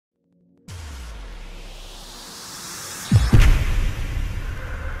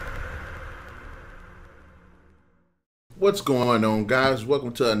What's going on, guys?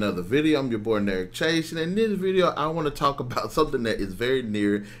 Welcome to another video. I'm your boy NarikChase, and in this video I want to talk about something that is very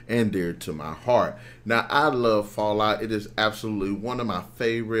near and dear to my heart. Now, I love Fallout. It is absolutely one of my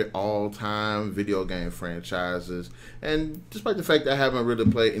favorite all-time video game franchises, and despite the fact that I haven't really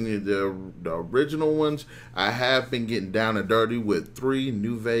played any of the original ones, I have been getting down and dirty with 3,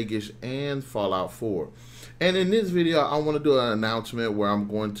 New Vegas, and Fallout 4. And in this video I want to do an announcement where I'm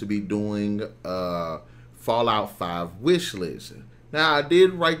going to be doing Fallout 5 wish list. Now, I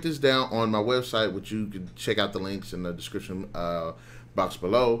did write this down on my website, which you can check out the links in the description box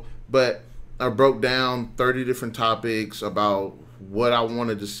below. But I broke down 30 different topics about what I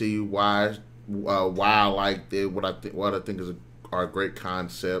wanted to see, why I liked it, what I think are great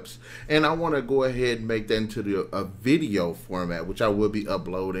concepts, and I want to go ahead and make that into a video format, which I will be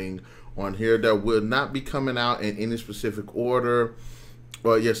uploading on here. That will not be coming out in any specific order.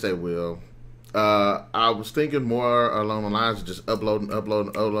 Well, yes, they will. I was thinking more along the lines of just uploading,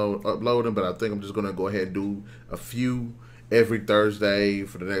 but I think I'm just going to go ahead and do a few every Thursday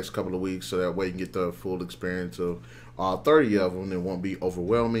for the next couple of weeks, so that way you can get the full experience of all 30 of them. It won't be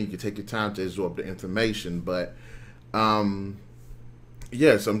overwhelming. You can take your time to absorb the information. But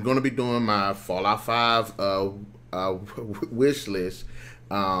yes, I'm going to be doing my Fallout 5 wish list.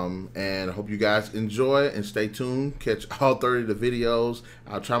 And I hope you guys enjoy and stay tuned. Catch all 30 of the videos.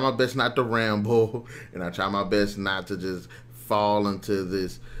 I'll try my best not to ramble, and I'll try my best not to just fall into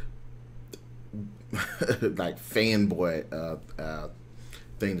this like fanboy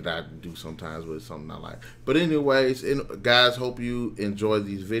thing that I do sometimes with something I like. But anyways, guys, hope you enjoy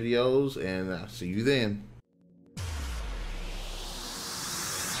these videos, and I'll see you then.